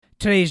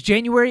Today is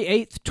January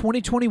 8th,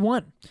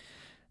 2021.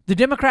 The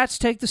Democrats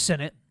take the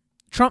Senate,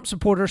 Trump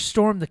supporters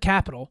storm the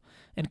Capitol,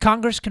 and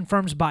Congress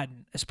confirms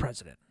Biden as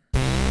president.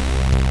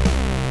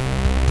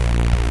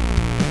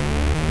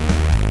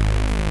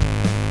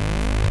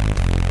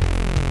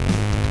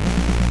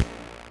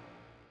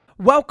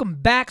 Welcome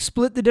back,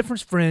 Split the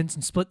Difference friends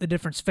and Split the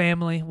Difference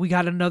family. We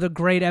got another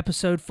great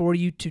episode for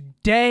you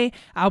today.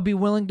 I'll be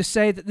willing to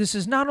say that this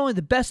is not only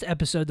the best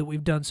episode that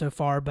we've done so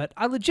far, but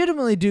I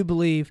legitimately do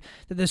believe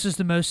that this is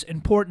the most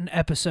important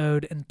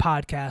episode and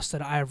podcast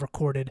that I have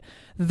recorded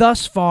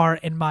thus far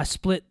in my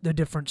Split the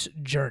Difference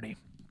journey.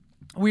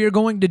 We are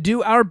going to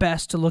do our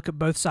best to look at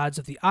both sides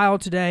of the aisle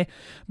today,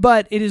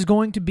 but it is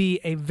going to be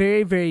a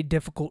very, very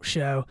difficult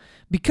show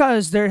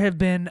because there have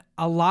been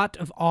a lot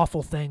of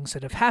awful things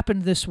that have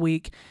happened this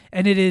week,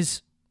 and it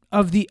is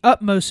of the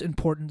utmost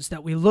importance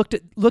that we look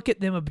at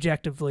them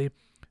objectively,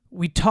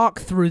 we talk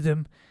through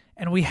them,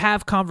 and we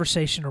have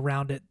conversation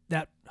around it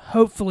that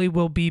hopefully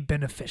will be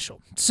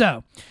beneficial.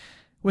 So,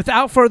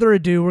 without further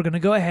ado, we're going to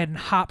go ahead and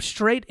hop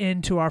straight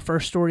into our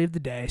first story of the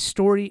day,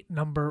 story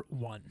number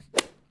 1.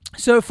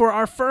 So for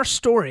our first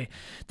story,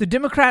 the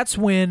Democrats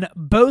win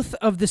both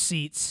of the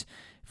seats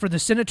for the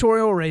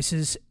senatorial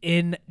races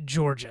in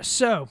Georgia.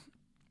 So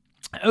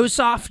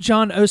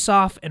John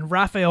Ossoff, and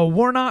Raphael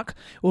Warnock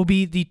will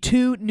be the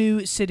two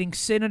new sitting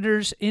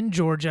senators in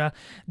Georgia,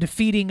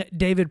 defeating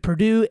David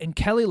Perdue and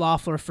Kelly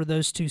Loeffler for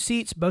those two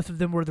seats. Both of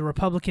them were the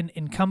Republican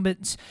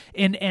incumbents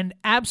in an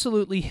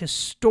absolutely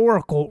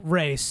historical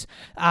race.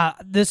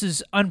 This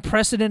is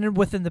unprecedented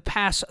within the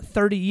past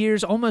 30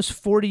 years, almost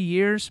 40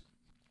 years.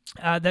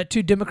 That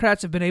two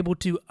Democrats have been able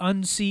to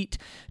unseat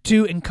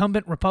two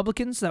incumbent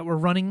Republicans that were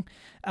running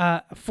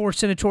for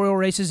senatorial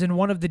races in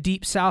one of the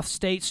deep South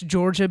states,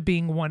 Georgia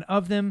being one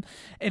of them.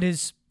 It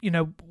is,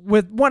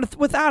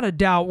 without a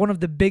doubt, one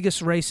of the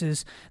biggest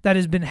races that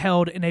has been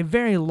held in a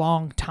very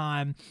long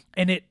time,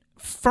 and it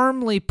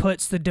firmly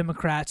puts the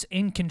Democrats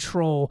in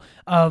control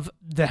of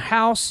the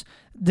House,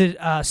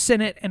 the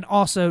Senate, and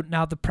also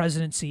now the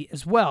presidency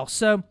as well.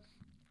 So,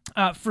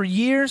 for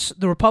years,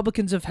 the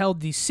Republicans have held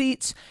these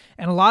seats,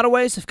 and in a lot of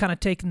ways have kind of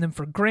taken them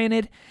for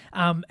granted.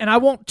 And I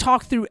won't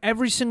talk through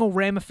every single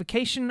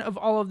ramification of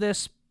all of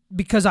this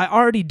because I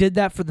already did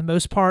that for the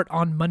most part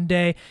on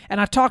Monday, and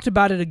I talked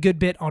about it a good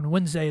bit on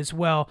Wednesday as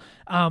well.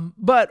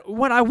 But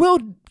what I will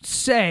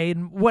say,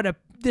 and what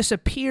this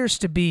appears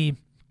to be,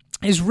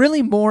 is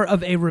really more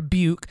of a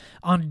rebuke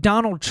on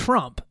Donald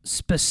Trump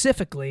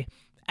specifically,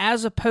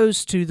 as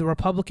opposed to the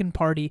Republican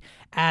Party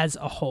as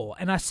a whole.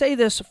 And I say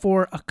this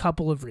for a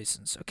couple of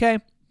reasons, okay?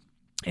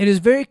 It is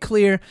very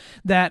clear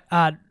that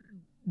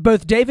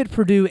both David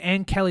Perdue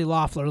and Kelly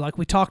Loeffler, like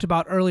we talked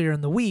about earlier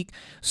in the week,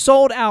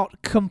 sold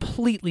out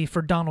completely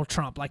for Donald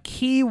Trump. Like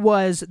he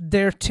was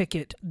their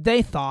ticket,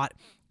 they thought,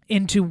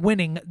 into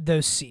winning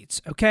those seats,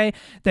 okay?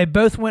 They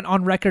both went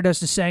on record as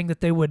to saying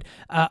that they would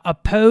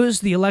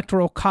oppose the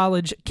Electoral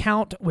College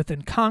count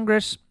within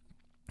Congress.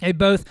 They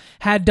both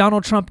had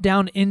Donald Trump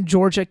down in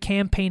Georgia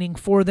campaigning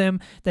for them.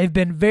 They've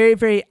been very,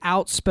 very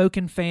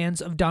outspoken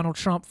fans of Donald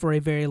Trump for a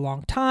very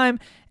long time.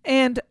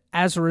 And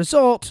as a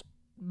result,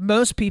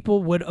 most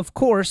people would, of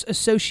course,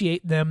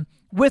 associate them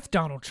with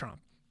Donald Trump.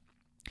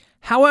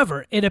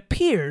 However, it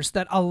appears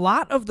that a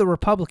lot of the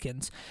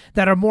Republicans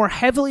that are more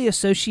heavily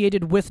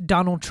associated with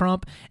Donald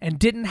Trump and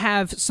didn't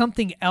have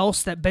something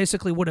else that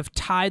basically would have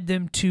tied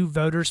them to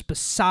voters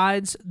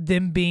besides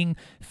them being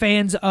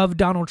fans of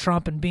Donald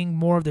Trump and being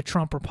more of the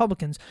Trump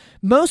Republicans,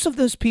 most of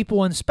those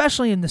people, and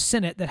especially in the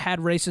Senate that had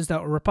races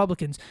that were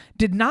Republicans,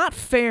 did not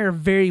fare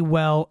very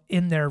well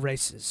in their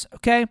races,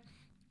 okay?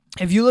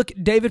 If you look,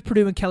 David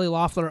Perdue and Kelly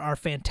Loeffler are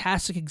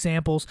fantastic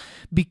examples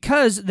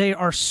because they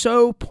are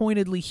so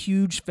pointedly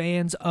huge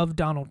fans of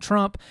Donald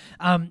Trump.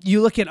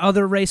 You look at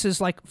other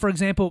races, like, for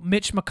example,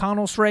 Mitch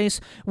McConnell's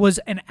race was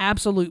an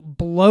absolute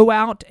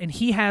blowout, and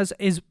he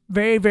is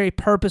very, very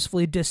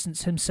purposefully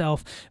distanced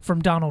himself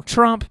from Donald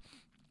Trump.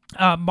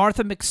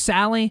 Martha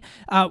McSally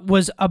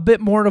was a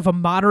bit more of a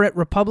moderate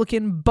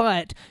Republican,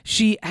 but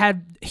she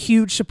had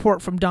huge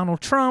support from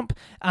Donald Trump,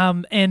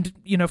 and,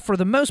 for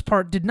the most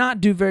part, did not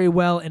do very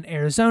well in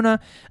Arizona.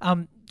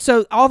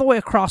 So all the way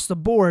across the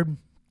board,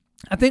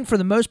 I think for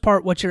the most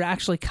part, what you're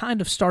actually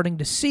kind of starting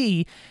to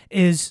see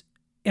is,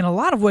 in a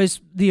lot of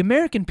ways, the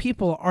American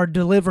people are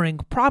delivering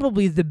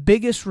probably the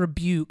biggest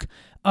rebuke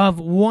of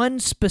one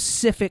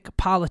specific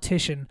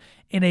politician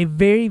in a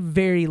very,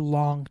 very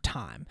long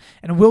time.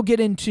 And we'll get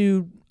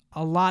into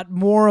a lot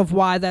more of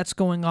why that's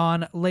going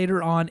on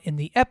later on in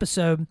the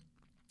episode.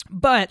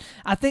 But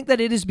I think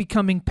that it is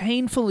becoming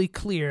painfully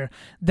clear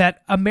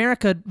that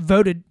America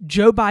voted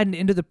Joe Biden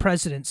into the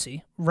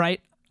presidency,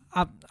 right?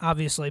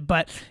 Obviously,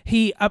 but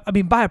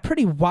by a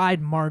pretty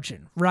wide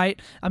margin,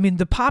 right?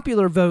 The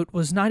popular vote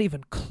was not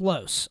even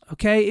close,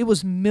 okay? It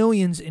was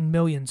millions and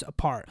millions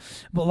apart,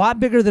 but a lot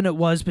bigger than it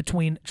was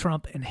between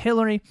Trump and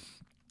Hillary.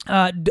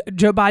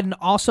 Joe Biden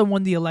also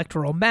won the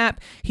electoral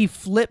map. He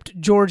flipped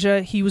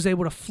Georgia. He was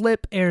able to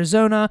flip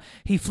Arizona.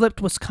 He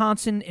flipped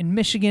Wisconsin and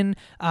Michigan.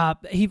 A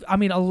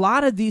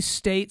lot of these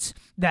states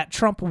that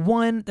Trump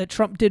won, that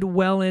Trump did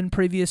well in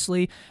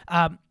previously,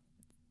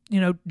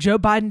 Joe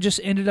Biden just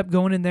ended up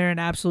going in there and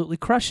absolutely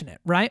crushing it,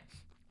 right?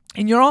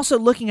 And you're also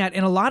looking at,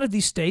 in a lot of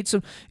these states,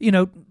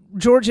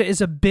 Georgia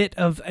is a bit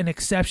of an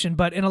exception,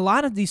 but in a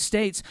lot of these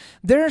states,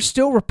 there are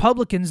still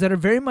Republicans that are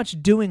very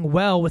much doing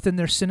well within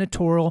their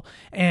senatorial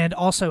and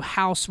also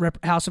House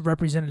of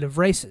Representative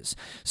races.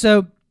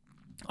 So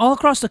all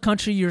across the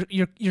country,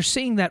 you're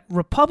seeing that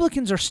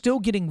Republicans are still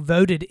getting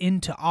voted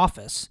into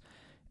office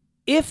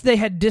if they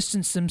had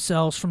distanced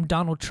themselves from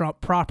Donald Trump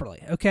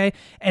properly, okay?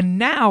 And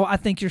now I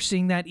think you're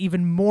seeing that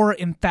even more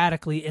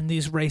emphatically in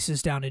these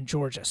races down in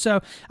Georgia. So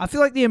I feel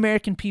like the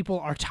American people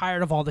are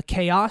tired of all the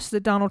chaos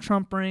that Donald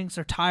Trump brings.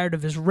 They're tired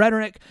of his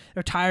rhetoric.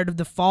 They're tired of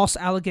the false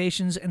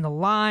allegations and the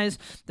lies.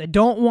 They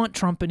don't want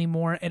Trump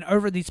anymore. And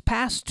over these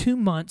past 2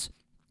 months,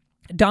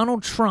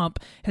 Donald Trump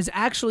has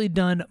actually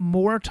done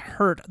more to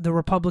hurt the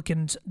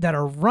Republicans that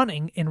are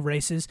running in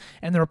races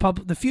and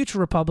the future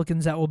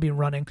Republicans that will be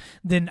running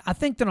than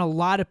a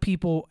lot of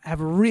people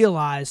have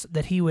realized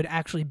that he would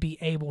actually be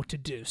able to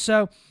do.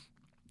 So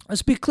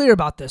let's be clear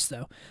about this,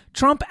 though.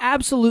 Trump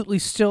absolutely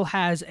still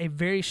has a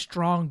very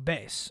strong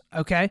base,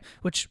 okay,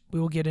 which we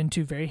will get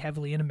into very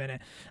heavily in a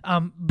minute.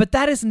 But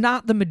that is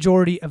not the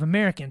majority of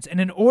Americans. And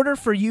in order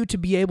for you to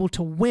be able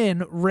to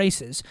win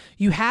races,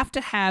 you have to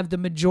have the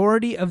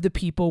majority of the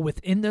people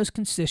within those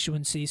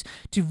constituencies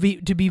to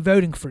be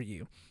voting for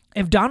you.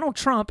 If Donald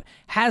Trump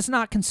has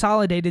not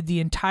consolidated the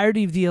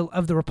entirety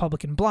of the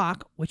Republican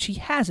bloc, which he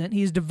hasn't,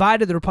 he's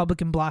divided the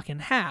Republican bloc in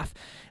half,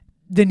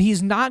 then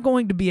he's not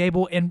going to be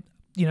able, and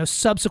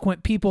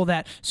subsequent people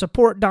that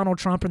support Donald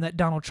Trump and that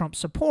Donald Trump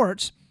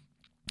supports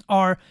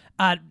are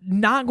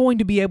not going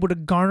to be able to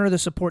garner the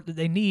support that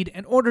they need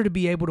in order to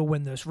be able to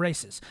win those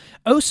races.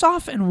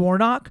 Ossoff and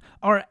Warnock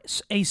are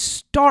a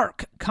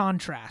stark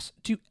contrast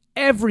to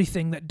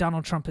everything that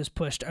Donald Trump has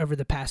pushed over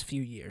the past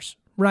few years,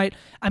 right?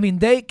 I mean,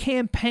 they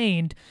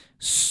campaigned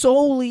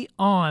solely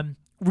on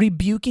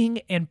rebuking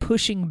and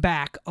pushing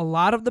back a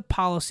lot of the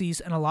policies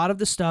and a lot of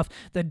the stuff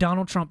that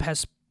Donald Trump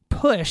has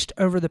pushed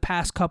over the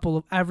past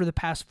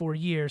 4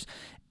 years.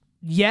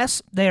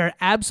 Yes, they are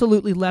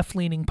absolutely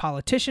left-leaning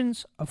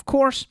politicians, of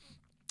course,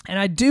 and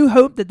I do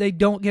hope that they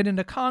don't get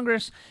into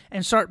Congress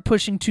and start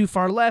pushing too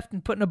far left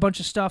and putting a bunch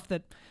of stuff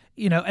that,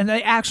 and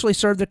they actually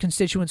serve their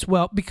constituents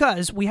well,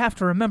 because we have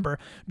to remember,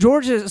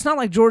 it's not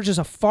like Georgia's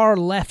a far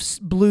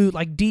left blue,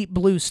 like deep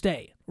blue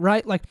state,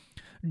 right? Like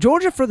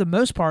Georgia, for the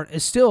most part,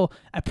 is still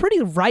a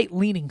pretty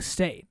right-leaning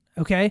state,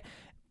 okay?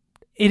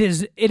 It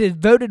is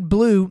voted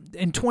blue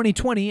in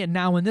 2020 and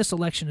now in this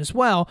election as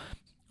well,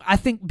 I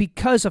think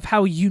because of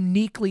how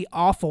uniquely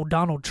awful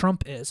Donald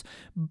Trump is.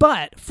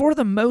 But for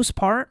the most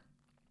part,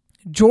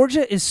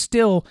 Georgia is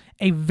still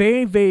a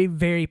very, very,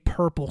 very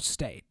purple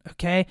state,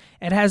 okay?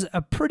 It has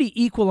a pretty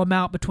equal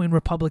amount between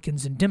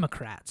Republicans and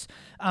Democrats.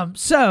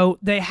 So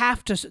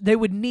they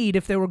would need,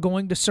 if they were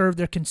going to serve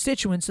their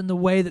constituents in the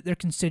way that their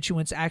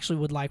constituents actually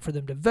would like for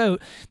them to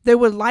vote, they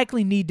would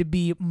likely need to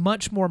be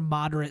much more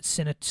moderate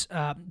Senate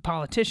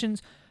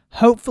politicians.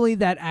 Hopefully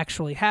that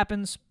actually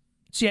happens.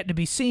 It's yet to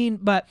be seen,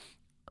 but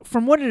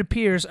from what it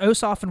appears,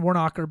 Ossoff and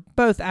Warnock are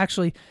both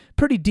actually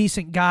pretty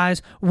decent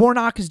guys.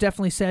 Warnock has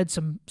definitely said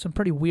some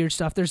pretty weird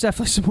stuff. There's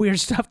definitely some weird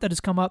stuff that has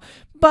come up.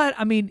 But,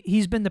 I mean,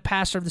 he's been the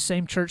pastor of the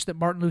same church that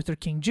Martin Luther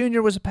King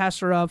Jr. was a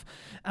pastor of.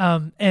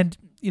 And,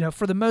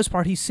 for the most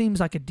part, he seems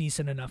like a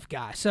decent enough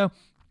guy. So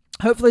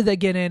hopefully they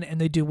get in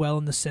and they do well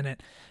in the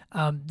Senate.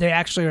 They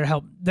actually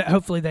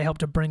hopefully they help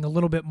to bring a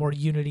little bit more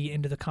unity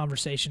into the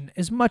conversation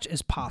as much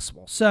as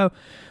possible. So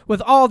with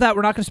all that,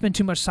 we're not going to spend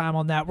too much time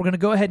on that. We're going to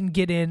go ahead and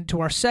get into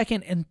our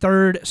second and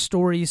third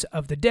stories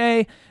of the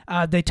day.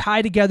 They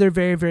tie together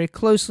very, very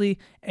closely,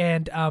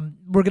 and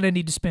we're going to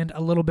need to spend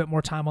a little bit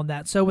more time on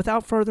that. So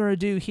without further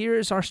ado, here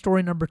is our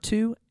story number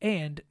 2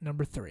 and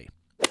number 3.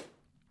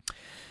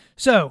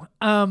 So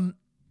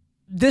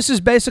this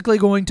is basically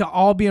going to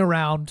all be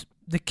around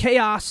the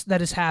chaos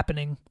that is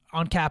happening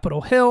on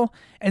Capitol Hill,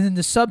 and then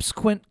the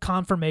subsequent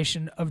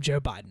confirmation of Joe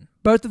Biden.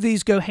 Both of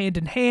these go hand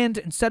in hand.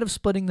 Instead of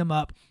splitting them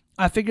up,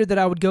 I figured that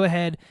I would go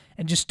ahead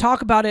and just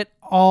talk about it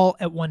all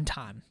at one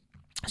time.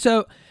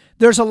 So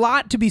there's a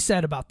lot to be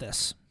said about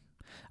this.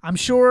 I'm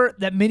sure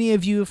that many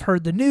of you have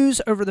heard the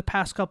news over the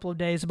past couple of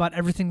days about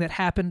everything that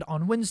happened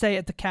on Wednesday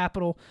at the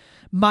Capitol.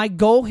 My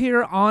goal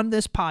here on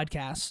this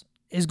podcast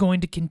is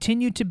going to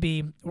continue to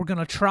be, we're going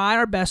to try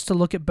our best to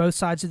look at both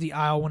sides of the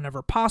aisle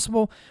whenever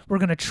possible. We're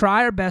going to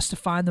try our best to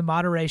find the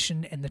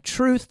moderation and the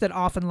truth that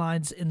often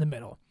lies in the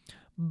middle.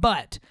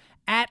 But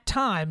at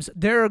times,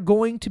 there are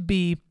going to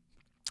be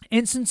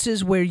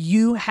instances where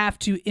you have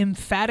to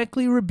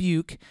emphatically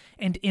rebuke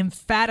and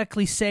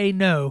emphatically say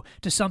no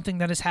to something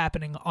that is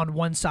happening on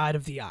one side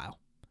of the aisle.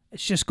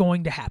 It's just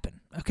going to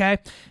happen, okay?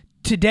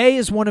 Today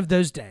is one of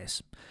those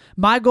days.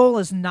 My goal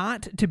is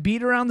not to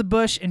beat around the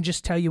bush and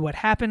just tell you what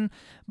happened.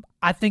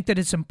 I think that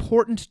it's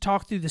important to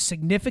talk through the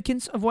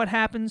significance of what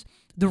happens,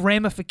 the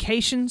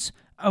ramifications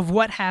of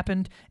what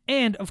happened,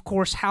 and, of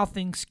course, how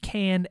things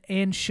can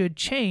and should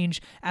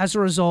change as a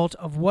result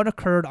of what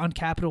occurred on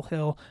Capitol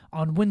Hill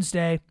on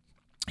Wednesday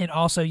and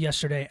also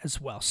yesterday as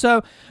well.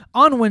 So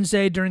on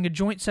Wednesday, during a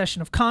joint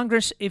session of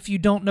Congress, if you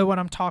don't know what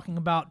I'm talking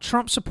about,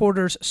 Trump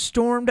supporters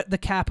stormed the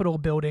Capitol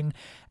building,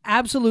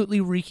 absolutely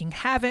wreaking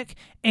havoc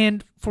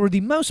and, for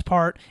the most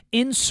part,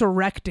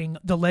 insurrecting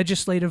the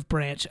legislative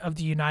branch of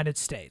the United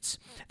States.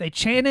 They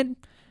chanted,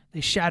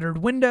 they shattered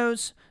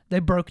windows, they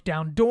broke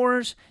down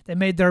doors, they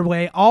made their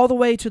way all the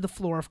way to the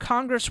floor of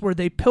Congress where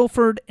they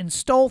pilfered and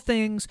stole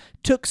things,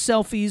 took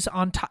selfies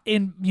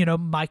in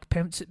Mike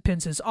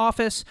Pence's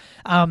office,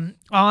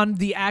 on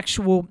the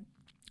actual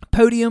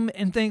podium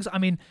and things. I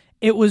mean,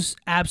 it was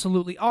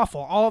absolutely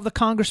awful. All of the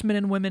congressmen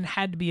and women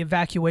had to be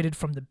evacuated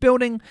from the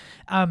building.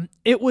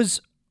 It was,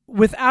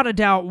 without a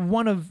doubt,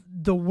 one of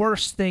the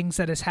worst things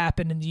that has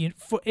happened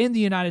in the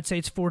United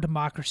States for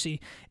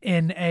democracy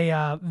in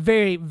a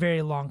very,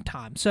 very long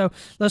time. So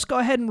let's go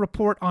ahead and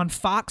report on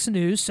Fox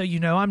News. So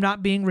I'm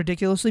not being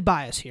ridiculously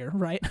biased here,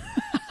 right?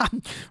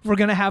 We're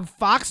going to have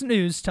Fox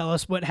News tell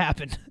us what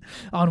happened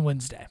on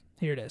Wednesday.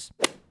 Here it is.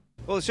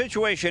 Well, the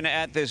situation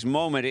at this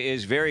moment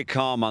is very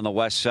calm on the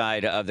west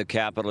side of the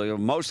Capitol.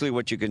 Mostly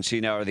what you can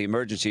see now are the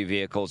emergency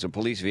vehicles and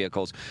police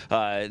vehicles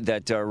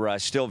that are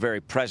still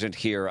very present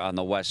here on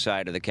the west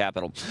side of the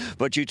Capitol.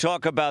 But you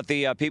talk about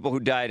the people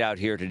who died out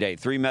here today,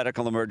 3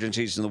 medical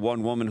emergencies and the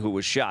 1 woman who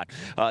was shot.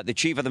 The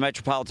chief of the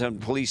Metropolitan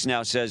Police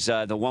now says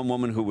the 1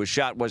 woman who was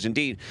shot was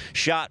indeed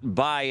shot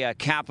by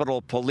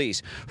Capitol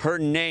Police. Her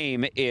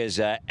name is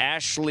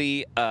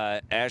Ashley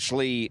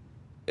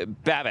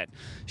Babbitt.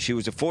 She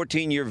was a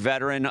 14-year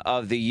veteran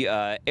of the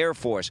Air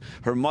Force.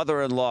 Her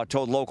mother-in-law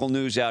told local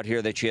news out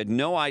here that she had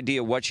no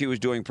idea what she was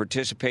doing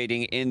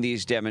participating in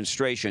these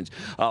demonstrations.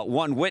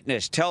 One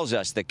witness tells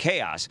us the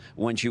chaos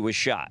when she was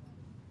shot.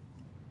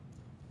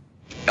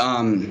 She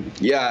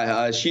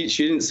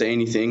didn't say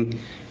anything.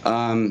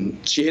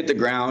 She hit the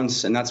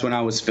ground, and that's when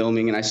I was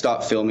filming, and I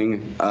stopped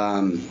filming.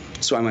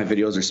 That's why my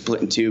videos are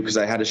split in two, because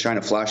I had to shine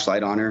a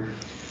flashlight on her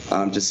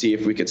to see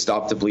if we could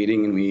stop the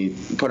bleeding, and we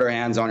put our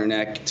hands on her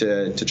neck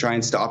to try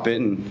and stop it,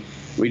 and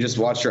we just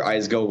watched her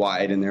eyes go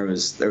wide, and there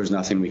was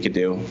nothing we could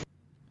do.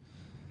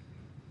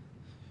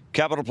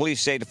 Capitol Police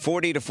say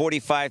 40 to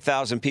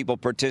 45,000 people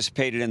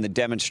participated in the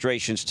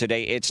demonstrations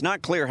today. It's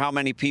not clear how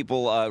many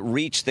people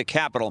reached the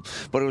Capitol,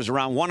 but it was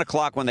around 1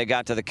 o'clock when they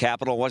got to the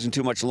Capitol. It wasn't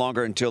too much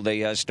longer until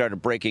they started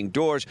breaking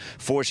doors,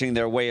 forcing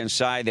their way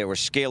inside. They were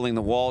scaling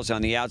the walls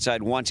on the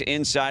outside. Once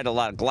inside, a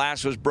lot of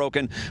glass was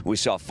broken. We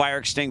saw fire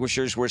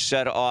extinguishers were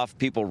set off.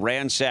 People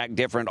ransacked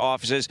different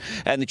offices.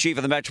 And the chief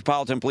of the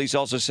Metropolitan Police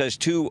also says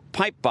 2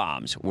 pipe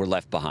bombs were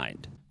left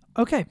behind.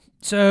 Okay,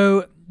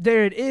 so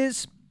there it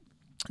is.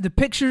 The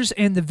pictures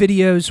and the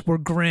videos were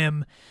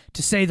grim,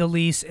 to say the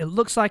least. It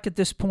looks like at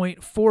this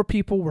point 4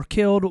 people were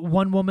killed.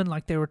 1 woman,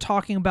 like they were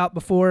talking about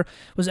before,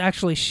 was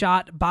actually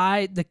shot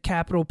by the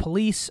Capitol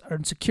Police or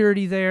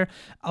security there.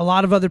 A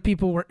lot of other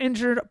people were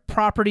injured.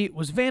 Property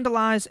was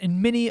vandalized,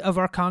 and many of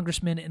our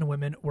congressmen and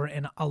women were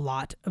in a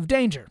lot of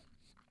danger.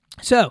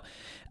 So,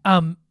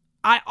 I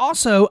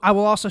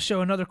will also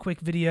show another quick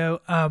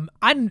video.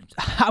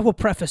 I will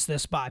preface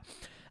this by,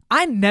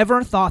 I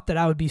never thought that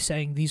I would be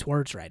saying these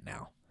words right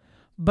now.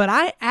 But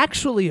I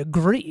actually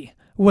agree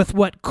with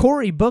what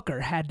Cory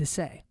Booker had to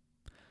say.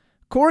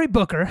 Cory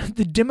Booker,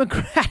 the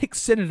Democratic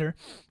senator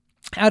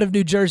out of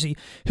New Jersey,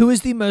 who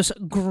is the most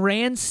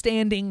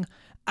grandstanding,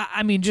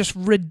 just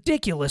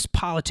ridiculous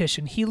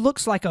politician. He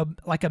looks like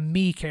a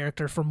me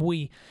character from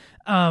the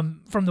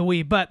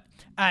Wii. But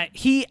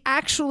he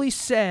actually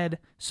said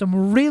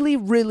some really,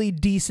 really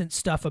decent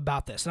stuff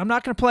about this. And I'm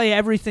not going to play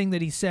everything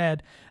that he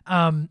said,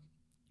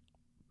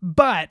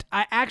 but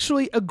I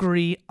actually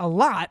agree a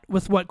lot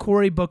with what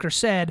Cory Booker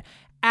said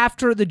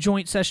after the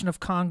joint session of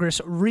Congress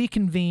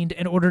reconvened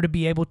in order to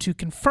be able to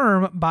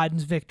confirm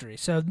Biden's victory.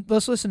 So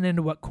let's listen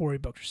into what Cory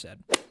Booker said.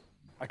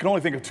 I can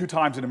only think of 2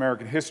 times in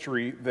American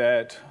history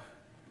that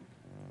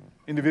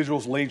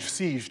individuals laid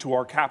siege to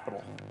our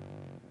Capitol,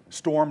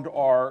 stormed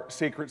our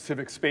sacred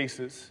civic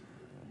spaces,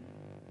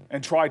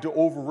 and tried to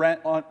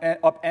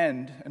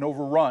upend and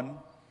overrun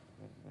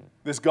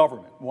this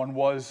government. One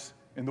was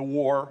in the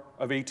War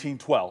of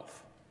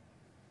 1812.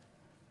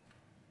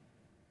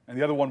 And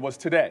the other one was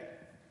today.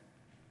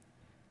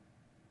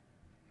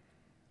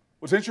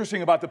 What's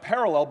interesting about the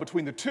parallel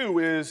between the two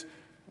is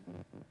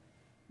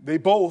they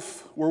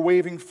both were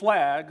waving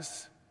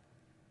flags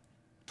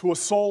to a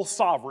sole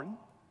sovereign,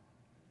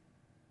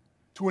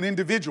 to an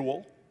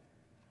individual,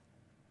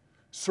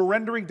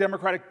 surrendering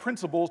democratic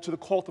principles to the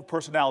cult of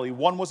personality.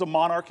 One was a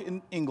monarch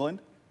in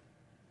England,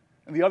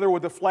 and the other were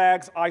the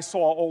flags I saw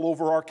all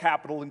over our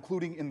Capitol,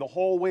 including in the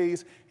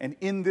hallways and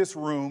in this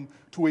room,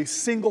 to a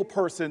single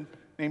person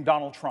named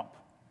Donald Trump.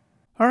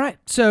 All right.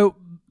 So,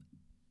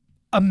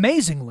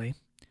 amazingly,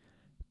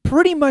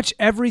 pretty much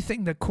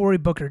everything that Cory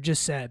Booker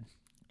just said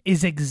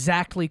is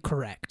exactly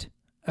correct.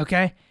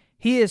 Okay?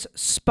 He is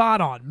spot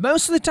on.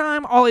 Most of the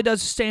time, all he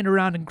does is stand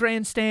around and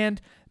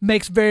grandstand,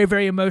 makes very,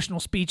 very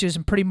emotional speeches,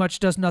 and pretty much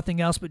does nothing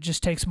else but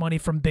just takes money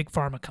from big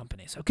pharma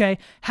companies, okay?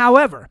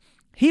 However,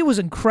 he was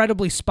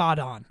incredibly spot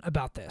on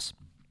about this.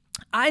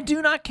 I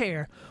do not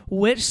care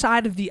which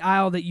side of the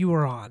aisle that you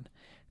are on.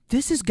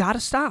 This has got to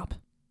stop.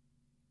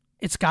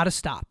 It's got to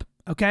stop,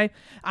 okay?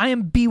 I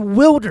am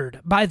bewildered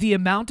by the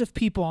amount of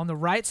people on the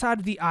right side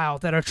of the aisle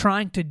that are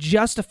trying to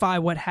justify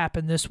what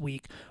happened this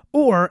week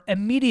or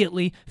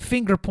immediately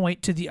finger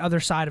point to the other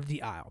side of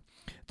the aisle.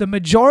 The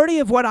majority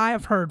of what I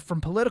have heard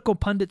from political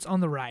pundits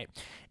on the right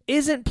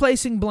isn't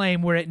placing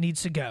blame where it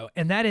needs to go,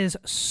 and that is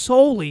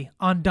solely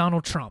on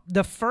Donald Trump.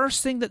 The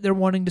first thing that they're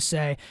wanting to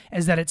say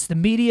is that it's the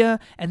media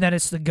and that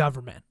it's the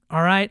government,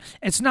 all right?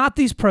 It's not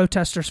these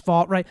protesters'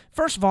 fault, right?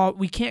 First of all,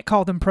 we can't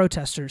call them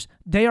protesters.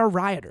 They are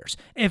rioters.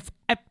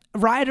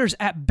 Rioters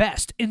at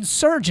best,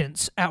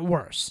 insurgents at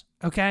worst,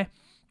 okay?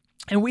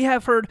 And we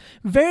have heard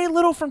very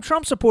little from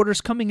Trump supporters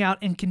coming out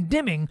and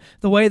condemning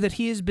the way that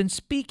he has been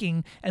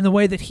speaking and the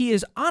way that he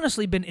has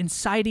honestly been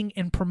inciting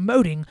and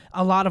promoting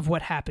a lot of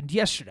what happened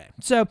yesterday.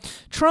 So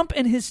Trump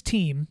and his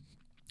team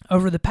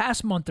over the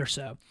past month or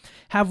so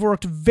have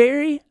worked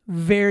very,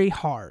 very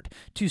hard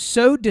to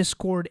sow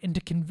discord and to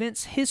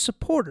convince his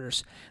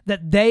supporters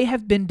that they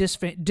have been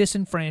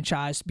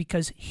disenfranchised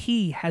because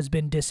he has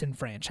been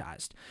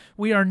disenfranchised.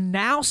 We are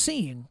now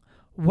seeing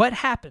what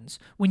happens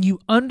when you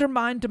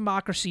undermine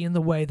democracy in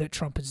the way that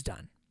Trump has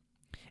done.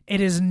 It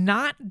is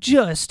not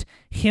just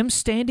him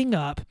standing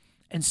up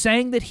and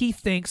saying that he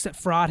thinks that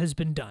fraud has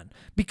been done,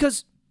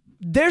 because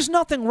there's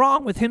nothing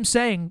wrong with him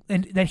saying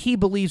that he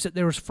believes that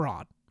there was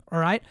fraud, all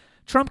right?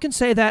 Trump can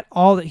say that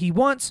all that he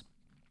wants,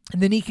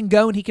 and then he can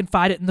go and he can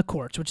fight it in the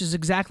courts, which is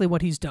exactly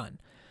what he's done.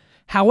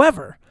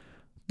 However,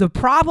 the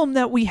problem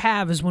that we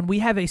have is when we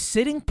have a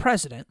sitting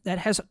president that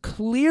has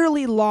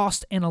clearly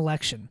lost an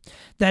election,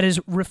 that is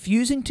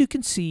refusing to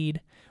concede,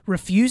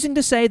 refusing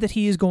to say that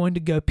he is going to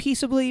go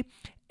peaceably,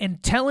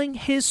 and telling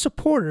his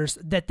supporters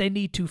that they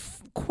need to,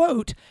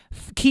 quote,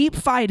 keep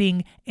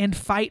fighting and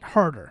fight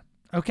harder,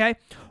 okay?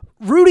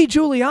 Rudy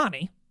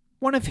Giuliani,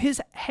 one of his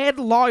head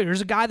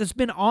lawyers, a guy that's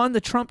been on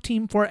the Trump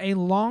team for a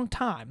long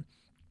time,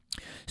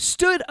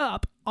 stood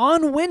up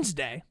on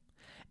Wednesday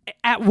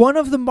at one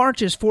of the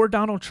marches for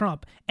Donald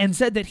Trump and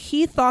said that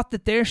he thought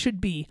that there should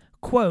be,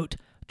 quote,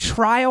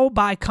 trial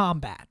by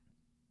combat.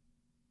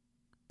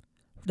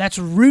 That's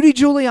Rudy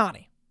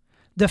Giuliani,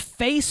 the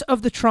face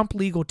of the Trump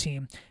legal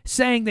team,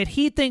 saying that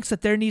he thinks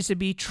that there needs to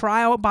be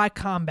trial by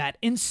combat,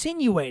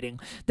 insinuating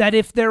that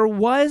if there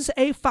was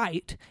a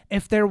fight,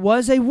 if there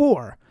was a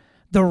war,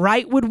 the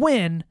right would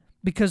win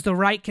because the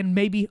right can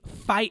maybe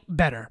fight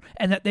better,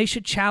 and that they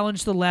should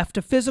challenge the left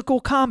to physical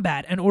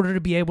combat in order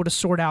to be able to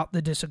sort out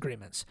the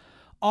disagreements.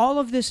 All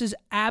of this is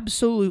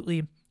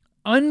absolutely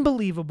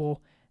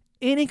unbelievable,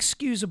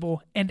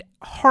 inexcusable, and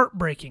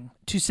heartbreaking,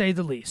 to say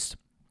the least.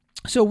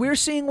 So we're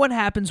seeing what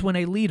happens when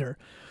a leader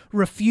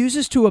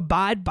refuses to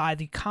abide by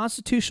the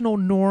constitutional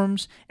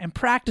norms and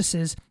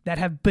practices that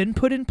have been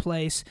put in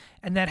place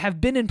and that have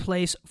been in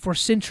place for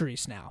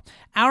centuries now.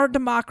 Our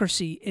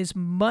democracy is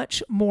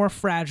much more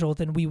fragile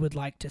than we would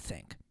like to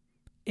think.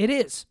 It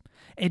is.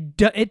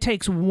 It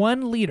takes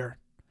one leader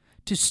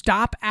to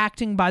stop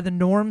acting by the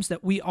norms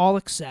that we all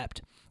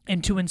accept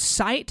and to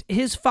incite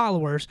his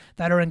followers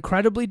that are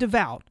incredibly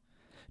devout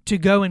to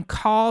go and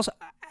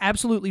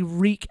absolutely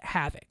wreak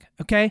havoc,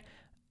 okay?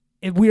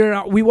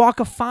 We walk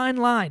a fine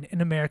line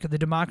in America, the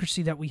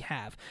democracy that we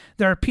have.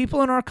 There are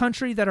people in our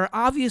country that are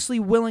obviously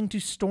willing to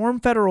storm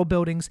federal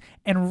buildings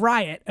and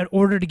riot in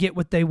order to get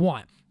what they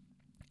want.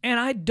 And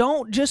I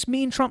don't just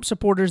mean Trump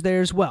supporters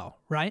there as well,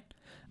 right?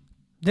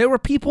 There were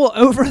people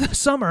over the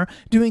summer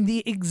doing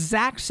the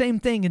exact same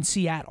thing in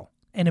Seattle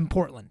and in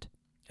Portland,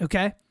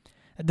 okay?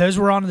 Those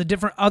were on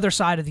the other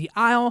side of the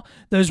aisle.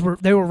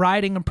 They were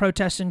rioting and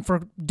protesting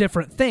for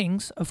different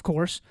things, of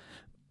course.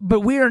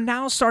 But we are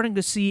now starting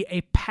to see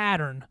a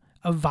pattern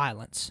of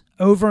violence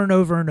over and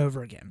over and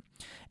over again.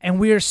 And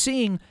we are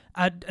seeing,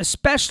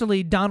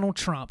 especially Donald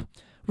Trump,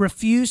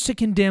 refuse to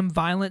condemn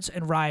violence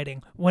and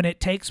rioting when it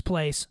takes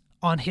place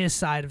on his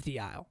side of the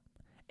aisle.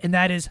 And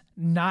that is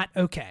not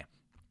okay.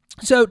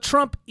 So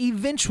Trump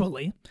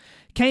eventually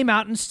came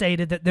out and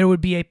stated that there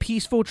would be a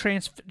peaceful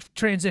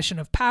transition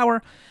of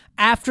power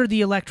after the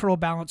electoral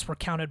ballots were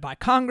counted by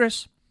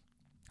Congress.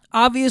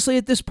 Obviously,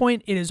 at this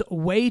point, it is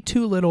way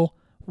too little,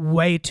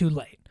 way too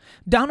late.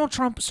 Donald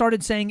Trump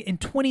started saying in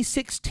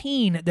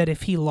 2016 that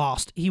if he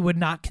lost, he would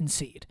not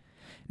concede.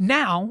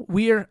 Now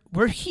we're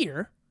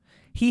here.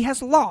 He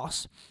has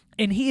lost,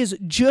 and he is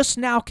just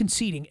now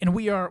conceding. And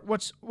we are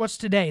what's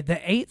today, the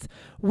 8th.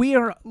 We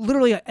are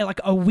literally like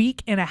a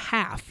week and a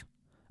half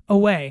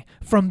away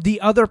from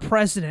the other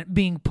president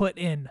being put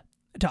in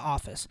to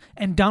office,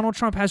 and Donald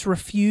Trump has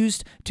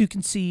refused to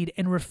concede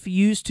and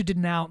refused to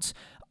denounce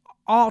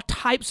all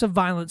types of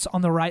violence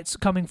on the right,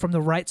 coming from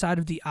the right side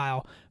of the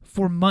aisle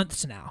for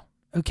months now,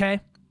 okay?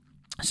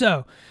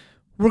 So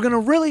we're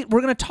going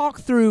to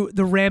talk through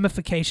the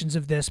ramifications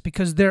of this,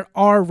 because there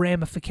are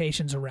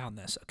ramifications around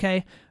this,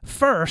 okay?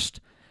 First,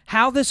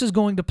 how this is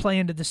going to play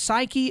into the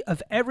psyche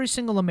of every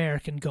single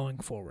American going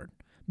forward,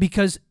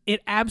 because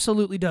it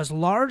absolutely does.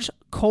 Large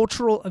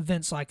cultural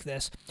events like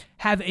this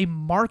have a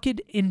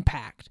marked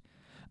impact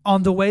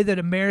on the way that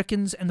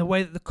Americans and the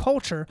way that the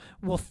culture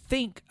will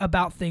think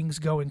about things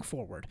going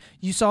forward.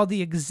 You saw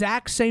the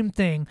exact same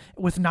thing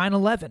with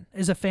 9/11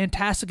 is a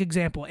fantastic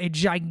example, a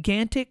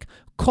gigantic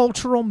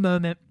cultural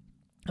moment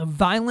of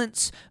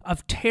violence,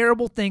 of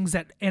terrible things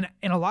that in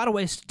a lot of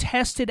ways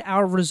tested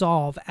our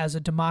resolve as a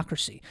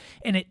democracy.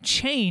 And it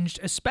changed,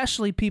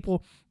 especially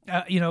people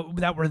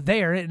that were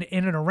there and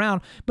in and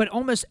around, but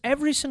almost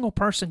every single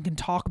person can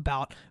talk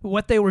about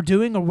what they were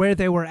doing or where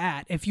they were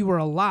at if you were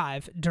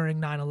alive during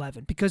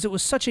 9/11, because it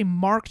was such a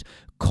marked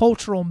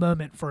cultural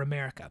moment for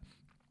America.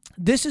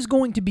 This is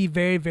going to be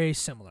very, very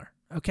similar,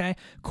 okay?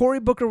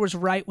 Cory Booker was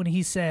right when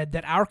he said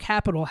that our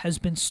Capitol has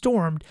been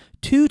stormed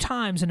 2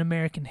 times in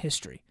American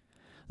history.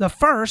 The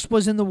first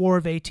was in the War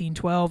of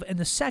 1812, and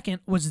the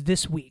second was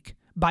this week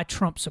by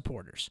Trump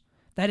supporters.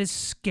 That is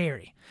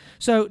scary.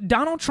 So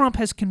Donald Trump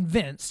has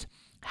convinced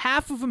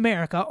half of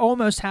America,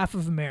 almost half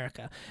of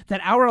America,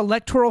 that our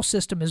electoral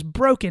system is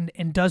broken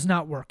and does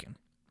not work.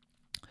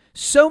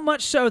 So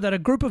much so that a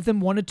group of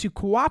them wanted to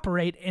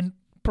cooperate and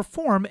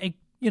perform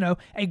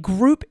a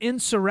group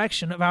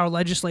insurrection of our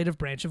legislative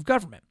branch of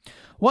government.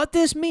 What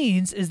this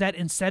means is that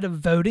instead of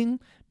voting,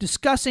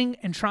 discussing,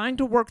 and trying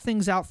to work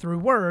things out through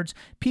words,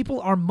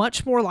 people are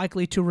much more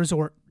likely to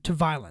resort to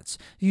violence.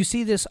 You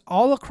see this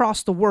all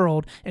across the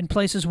world in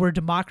places where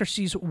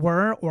democracies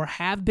were or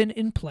have been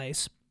in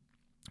place.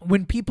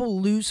 When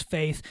people lose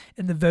faith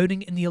in the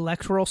voting in the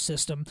electoral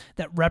system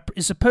that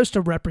is supposed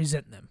to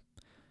represent them,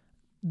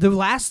 the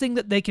last thing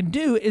that they can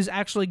do is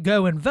actually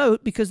go and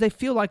vote because they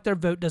feel like their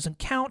vote doesn't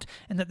count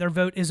and that their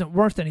vote isn't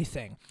worth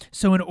anything.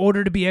 So in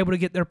order to be able to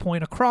get their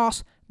point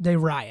across, they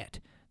riot.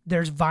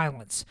 There's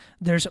violence.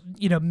 There's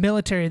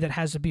military that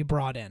has to be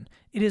brought in.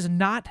 It is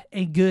not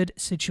a good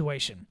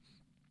situation.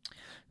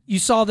 You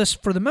saw this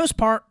for the most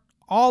part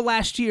all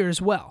last year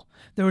as well.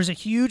 There was a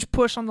huge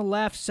push on the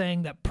left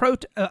saying that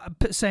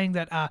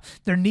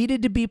there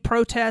needed to be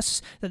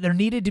protests, that there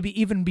needed to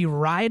be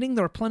rioting.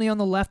 There were plenty on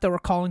the left that were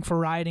calling for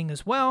rioting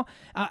as well,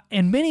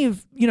 and many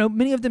of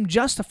them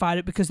justified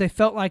it because they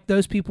felt like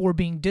those people were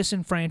being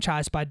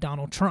disenfranchised by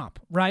Donald Trump.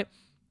 Right?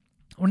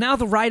 Well, now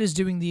the right is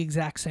doing the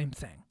exact same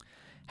thing.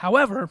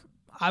 However,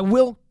 I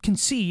will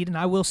concede and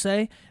I will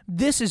say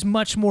this is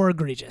much more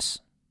egregious.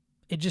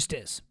 It just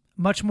is.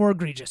 Much more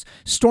egregious.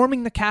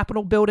 Storming the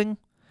Capitol building,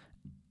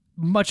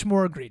 much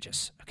more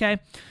egregious. Okay,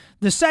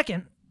 the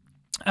second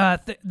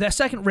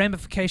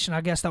ramification,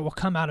 I guess, that will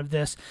come out of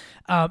this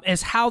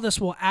is how this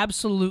will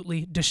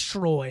absolutely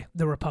destroy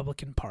the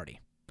Republican Party,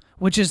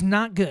 which is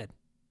not good.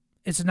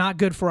 It's not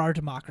good for our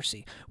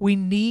democracy. We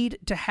need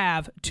to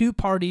have 2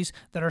 parties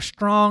that are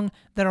strong,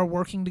 that are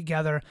working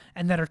together,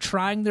 and that are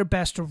trying their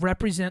best to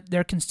represent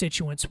their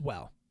constituents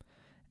well.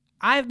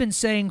 I've been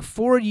saying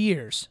for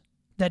years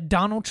that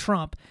Donald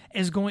Trump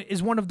is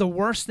one of the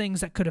worst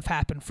things that could have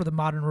happened for the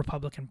modern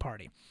Republican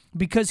Party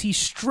because he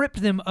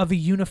stripped them of a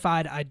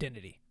unified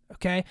identity,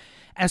 okay?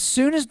 As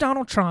soon as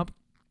Donald Trump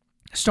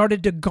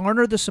started to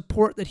garner the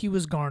support that he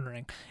was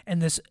garnering and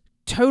this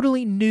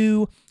totally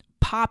new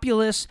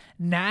populist,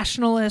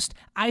 nationalist,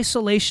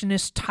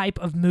 isolationist type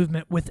of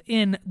movement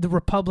within the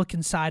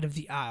Republican side of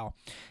the aisle,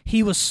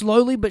 he was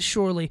slowly but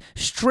surely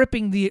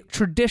stripping the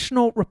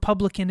traditional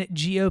Republican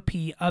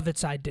GOP of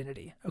its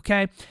identity,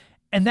 okay?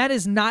 And that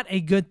is not a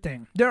good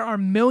thing. There are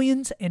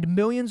millions and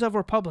millions of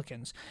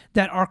Republicans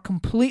that are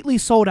completely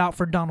sold out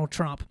for Donald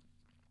Trump,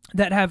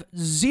 that have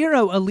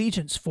zero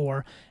allegiance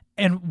for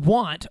and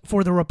want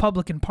for the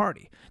Republican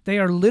Party. They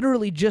are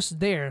literally just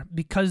there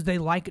because they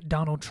like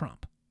Donald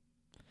Trump.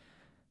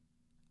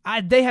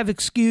 They have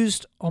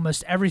excused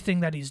almost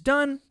everything that he's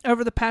done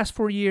over the past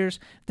 4 years.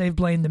 They've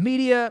blamed the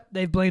media.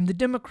 They've blamed the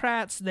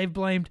Democrats. They've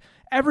blamed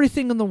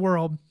everything in the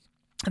world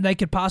and they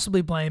could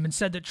possibly blame, and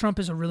said that Trump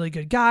is a really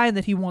good guy and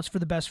that he wants for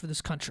the best for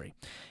this country.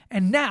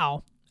 And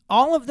now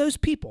all of those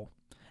people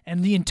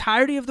and the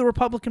entirety of the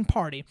Republican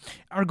Party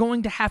are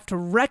going to have to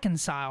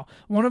reconcile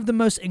one of the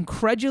most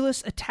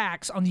incredulous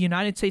attacks on the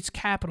United States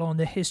Capitol in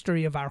the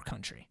history of our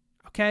country,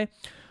 okay?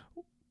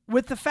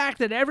 With the fact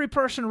that every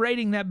person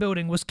raiding that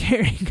building was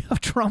carrying a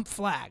Trump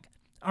flag,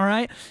 all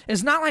right?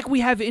 It's not like we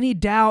have any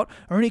doubt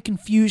or any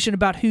confusion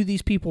about who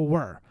these people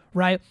were,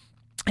 right?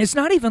 It's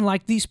not even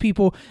like these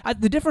people,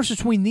 the difference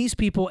between these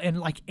people and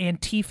like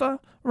Antifa,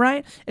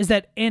 right, is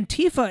that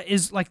Antifa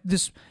is like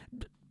this,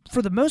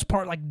 for the most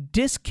part, like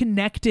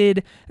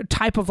disconnected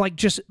type of like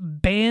just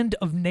band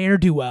of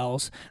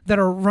ne'er-do-wells that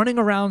are running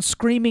around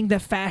screaming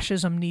that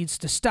fascism needs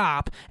to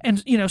stop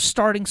and, you know,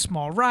 starting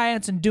small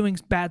riots and doing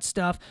bad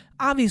stuff.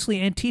 Obviously,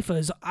 Antifa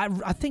is,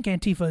 I think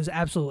Antifa is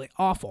absolutely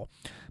awful.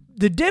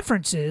 The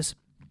difference is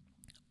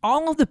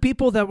all of the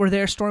people that were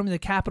there storming the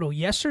Capitol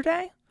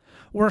yesterday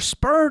were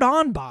spurred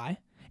on by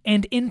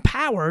and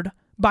empowered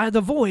by the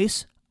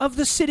voice of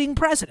the sitting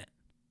president.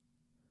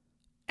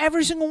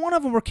 Every single one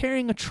of them were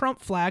carrying a Trump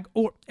flag,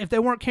 or if they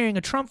weren't carrying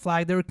a Trump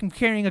flag, they were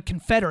carrying a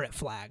Confederate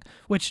flag,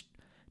 which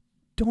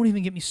don't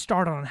even get me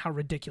started on how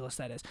ridiculous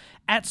that is.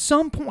 At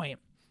some point,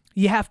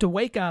 you have to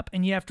wake up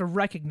and you have to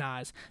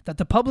recognize that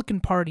the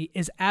Republican Party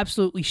is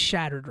absolutely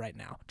shattered right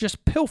now,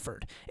 just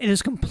pilfered. It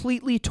is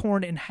completely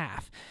torn in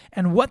half.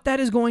 And what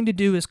that is going to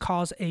do is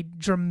cause a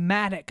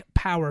dramatic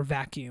power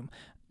vacuum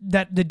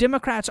that the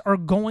Democrats are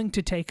going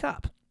to take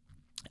up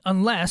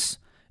unless,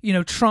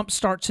 Trump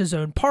starts his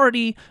own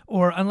party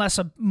or unless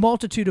a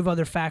multitude of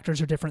other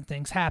factors or different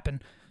things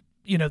happen.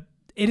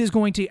 It is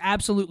going to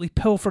absolutely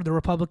pilfer the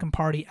Republican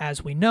Party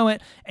as we know it.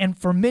 And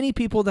for many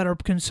people that are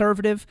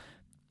conservative,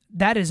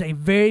 that is a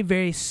very,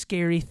 very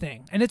scary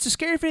thing. And it's a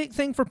scary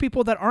thing for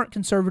people that aren't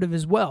conservative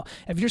as well.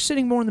 If you're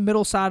sitting more in the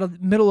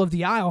middle of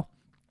the aisle,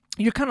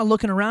 you're kind of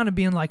looking around and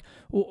being like,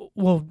 well,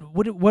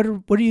 what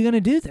are you going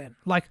to do then?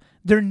 Like,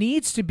 there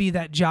needs to be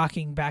that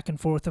jockeying back and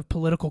forth of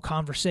political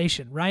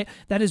conversation, right?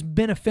 That is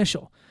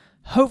beneficial.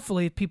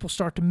 Hopefully, people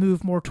start to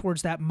move more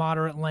towards that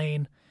moderate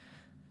lane.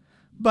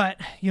 But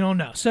you don't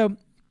know. So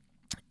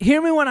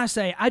hear me when I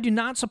say I do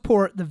not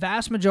support the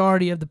vast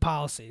majority of the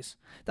policies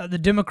that the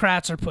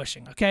Democrats are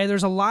pushing, okay?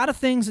 There's a lot of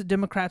things that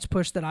Democrats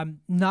push that I'm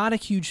not a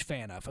huge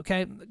fan of,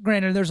 okay?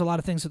 Granted, there's a lot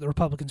of things that the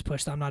Republicans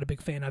push that I'm not a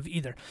big fan of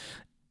either.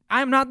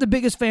 I'm not the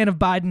biggest fan of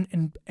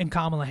Biden and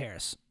Kamala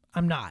Harris.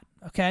 I'm not,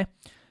 okay?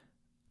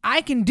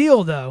 I can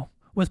deal, though,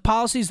 with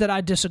policies that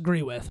I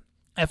disagree with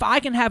if I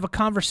can have a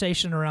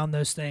conversation around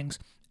those things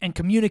and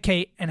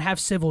communicate and have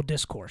civil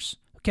discourse,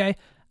 okay?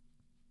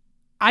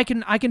 I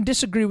can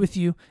disagree with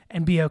you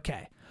and be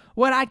okay.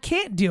 What I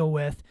can't deal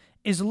with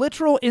is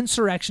literal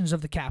insurrections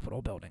of the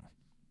Capitol building.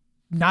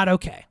 Not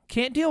okay.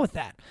 Can't deal with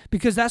that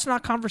because that's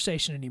not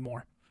conversation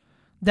anymore.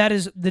 That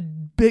is the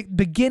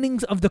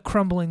beginnings of the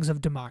crumblings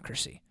of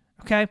democracy.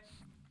 Okay?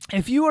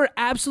 If you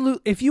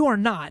are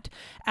not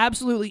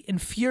absolutely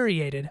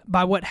infuriated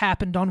by what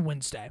happened on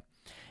Wednesday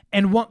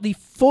and want the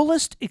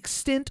fullest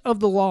extent of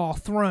the law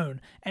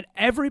thrown at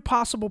every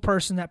possible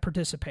person that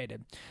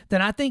participated,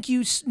 then I think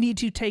you need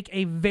to take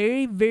a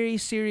very, very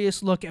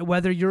serious look at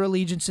whether your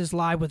allegiances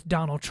lie with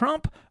Donald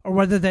Trump or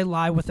whether they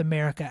lie with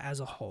America as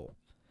a whole.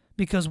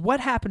 Because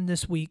what happened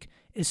this week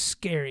is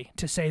scary,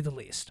 to say the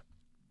least.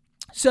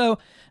 So,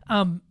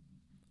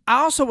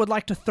 I also would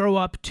like to throw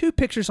up two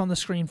pictures on the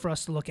screen for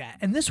us to look at,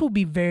 and this will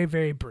be very,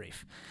 very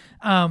brief.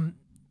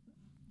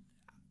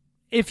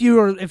 If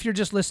you're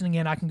just listening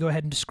in, I can go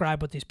ahead and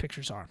describe what these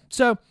pictures are.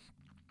 So,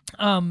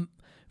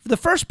 the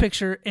first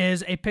picture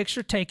is a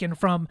picture taken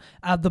from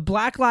the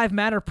Black Lives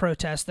Matter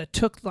protest that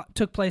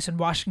took place in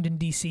Washington,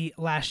 D.C.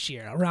 last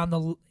year, around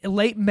the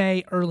late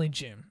May, early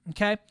June.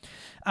 Okay,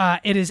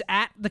 it is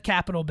at the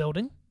Capitol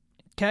building.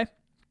 Okay,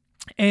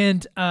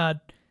 and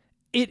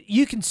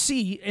you can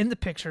see in the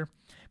picture,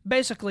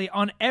 basically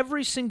on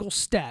every single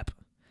step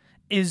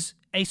is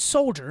a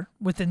soldier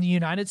within the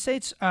United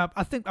States. I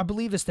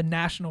believe it's the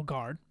National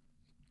Guard,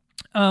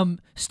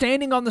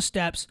 standing on the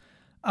steps,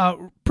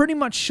 pretty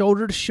much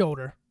shoulder to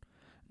shoulder,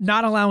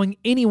 not allowing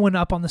anyone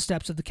up on the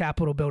steps of the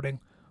Capitol building.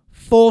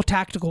 Full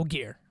tactical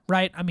gear,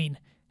 right? I mean,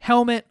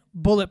 helmet,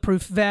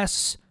 bulletproof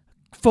vests,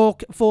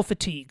 full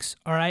fatigues.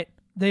 All right,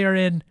 they are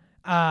in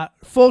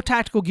full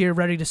tactical gear,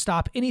 ready to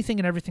stop anything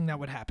and everything that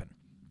would happen.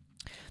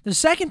 The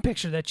second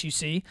picture that you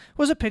see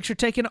was a picture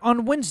taken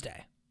on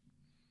Wednesday.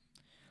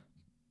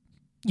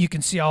 You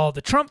can see all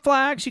the Trump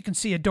flags. You can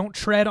see a "Don't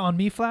Tread on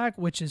Me" flag,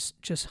 which is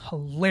just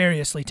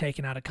hilariously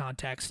taken out of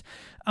context.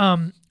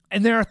 And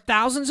there are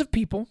thousands of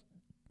people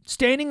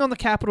standing on the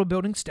Capitol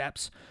building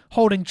steps,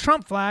 holding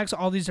Trump flags,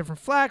 all these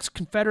different flags,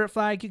 Confederate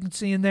flag you can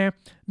see in there.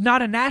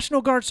 Not a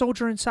National Guard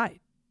soldier in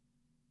sight.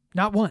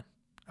 Not one,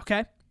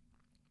 okay?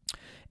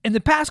 In the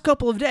past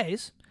couple of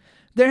days,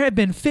 there have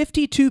been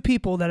 52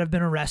 people that have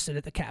been arrested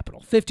at the Capitol.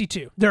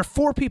 52. There are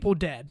 4 people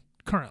dead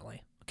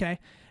currently, okay?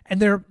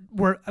 And there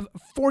were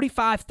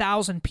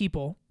 45,000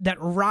 people that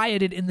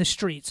rioted in the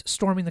streets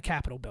storming the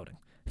Capitol building.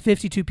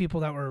 52 people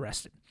that were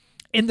arrested.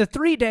 In the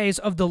 3 days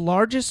of the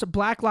largest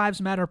Black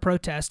Lives Matter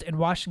protest in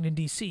Washington,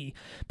 D.C.,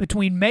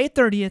 between May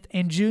 30th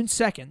and June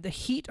 2nd, the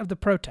heat of the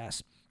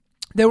protest,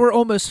 there were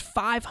almost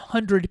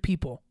 500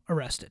 people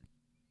arrested.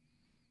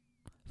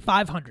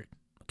 500,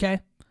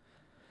 okay?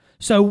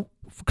 So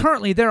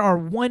currently there are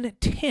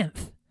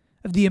 1/10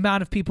 of the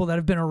amount of people that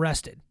have been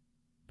arrested.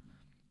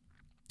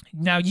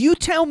 Now, you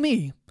tell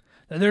me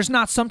that there's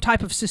not some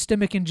type of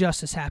systemic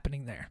injustice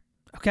happening there,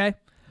 okay?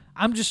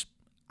 I'm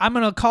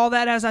going to call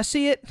that as I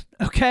see it,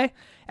 okay?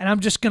 And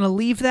I'm just going to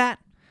leave that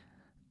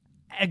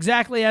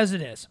exactly as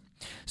it is.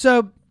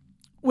 So,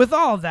 with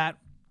all of that,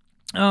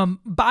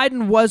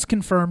 Biden was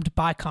confirmed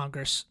by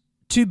Congress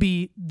to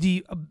be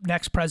the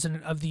next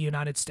president of the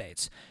United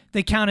States.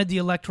 They counted the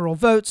electoral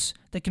votes.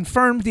 They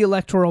confirmed the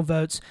electoral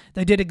votes.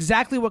 They did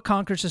exactly what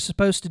Congress is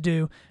supposed to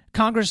do.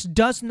 Congress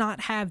does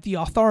not have the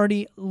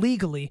authority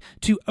legally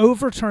to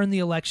overturn the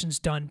elections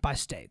done by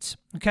states.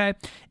 Okay,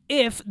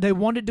 if they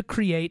wanted to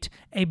create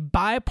a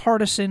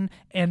bipartisan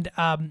and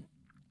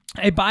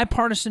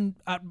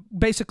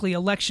basically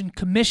election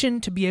commission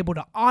to be able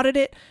to audit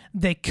it,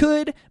 they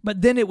could,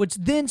 but then it would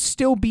then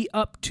still be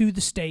up to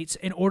the states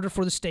in order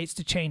for the states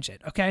to change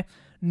it. Okay,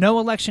 No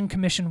election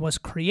commission was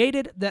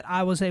created that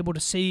I was able to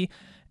see,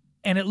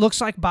 and it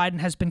looks like Biden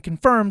has been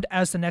confirmed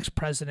as the next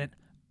president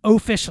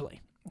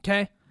officially,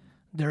 okay?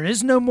 There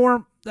is no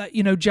more,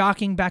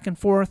 jockeying back and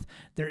forth.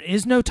 There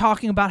is no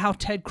talking about how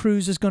Ted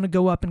Cruz is going to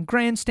go up and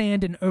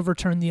grandstand and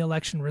overturn the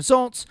election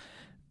results.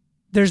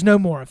 There's no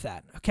more of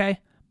that, okay?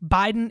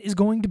 Biden is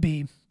going to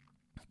be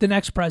the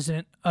next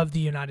president of the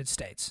United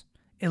States.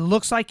 It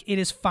looks like it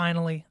is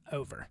finally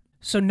over.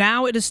 So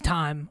now it is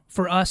time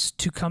for us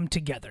to come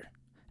together.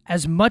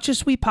 As much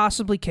as we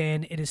possibly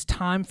can, it is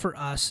time for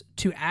us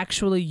to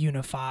actually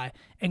unify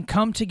and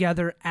come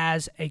together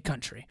as a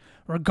country.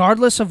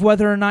 Regardless of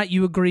whether or not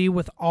you agree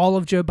with all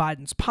of Joe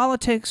Biden's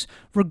politics,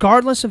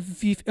 regardless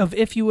of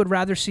if you would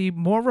rather see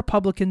more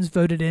Republicans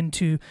voted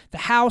into the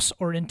House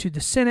or into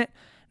the Senate,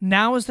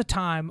 now is the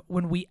time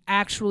when we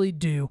actually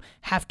do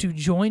have to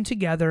join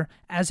together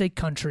as a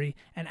country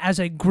and as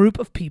a group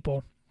of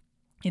people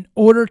in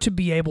order to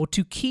be able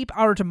to keep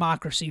our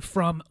democracy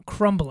from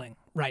crumbling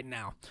right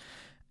now.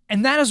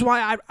 And that is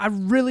why I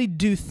really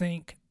do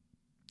think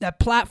that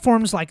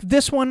platforms like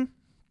this one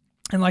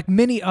and like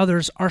many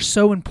others are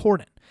so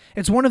important.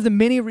 It's one of the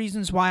many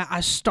reasons why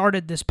I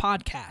started this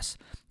podcast.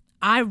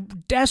 I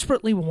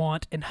desperately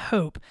want and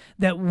hope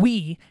that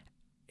we,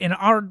 in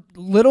our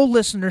little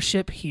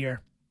listenership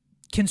here,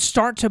 can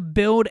start to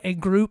build a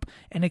group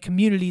and a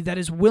community that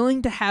is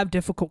willing to have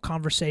difficult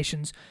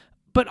conversations,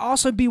 but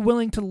also be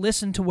willing to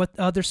listen to what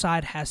the other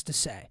side has to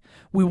say.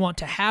 We want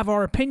to have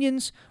our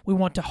opinions. We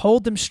want to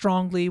hold them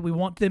strongly. We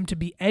want them to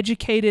be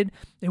educated.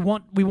 We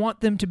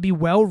want them to be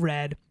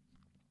well-read.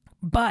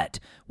 But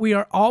we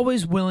are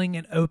always willing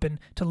and open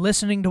to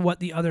listening to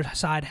what the other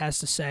side has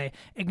to say,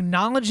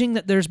 acknowledging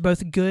that there's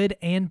both good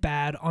and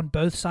bad on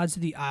both sides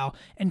of the aisle,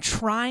 and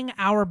trying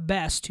our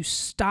best to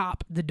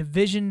stop the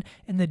division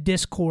and the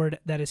discord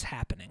that is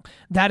happening.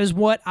 That is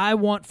what I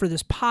want for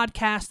this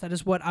podcast. That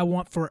is what I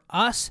want for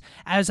us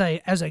as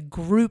a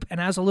group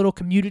and as a little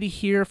community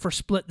here for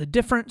Split the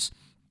Difference.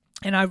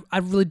 And I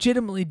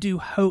legitimately do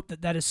hope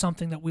that that is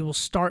something that we will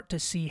start to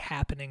see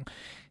happening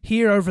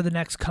here over the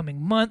next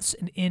coming months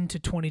and into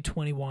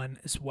 2021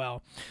 as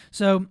well.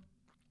 So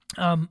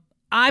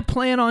I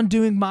plan on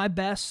doing my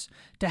best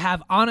to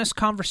have honest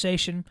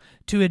conversation,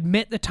 to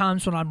admit the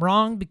times when I'm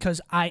wrong, because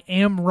I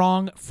am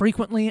wrong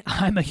frequently.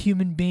 I'm a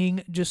human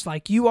being just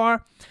like you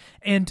are.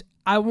 And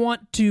I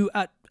want to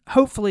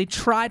hopefully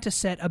try to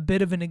set a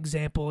bit of an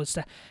example as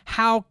to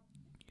how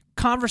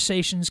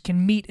conversations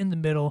can meet in the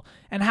middle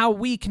and how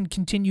we can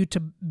continue to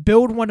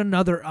build one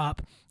another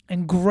up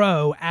and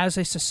grow as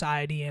a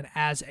society and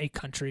as a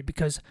country,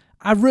 because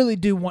I really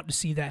do want to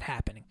see that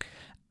happening.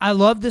 I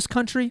love this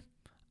country.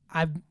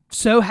 I'm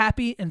so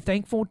happy and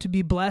thankful to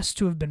be blessed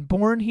to have been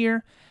born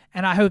here,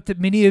 and I hope that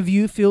many of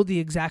you feel the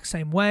exact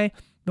same way,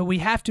 but we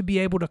have to be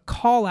able to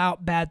call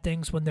out bad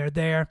things when they're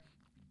there,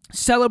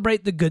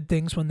 celebrate the good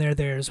things when they're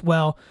there as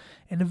well,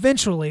 and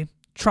eventually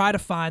try to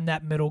find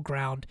that middle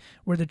ground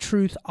where the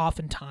truth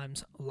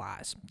oftentimes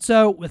lies.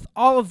 So with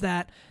all of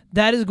that,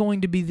 that is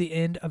going to be the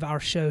end of our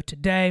show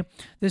today.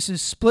 This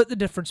is Split the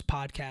Difference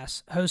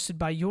podcast, hosted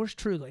by yours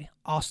truly,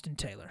 Austin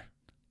Taylor.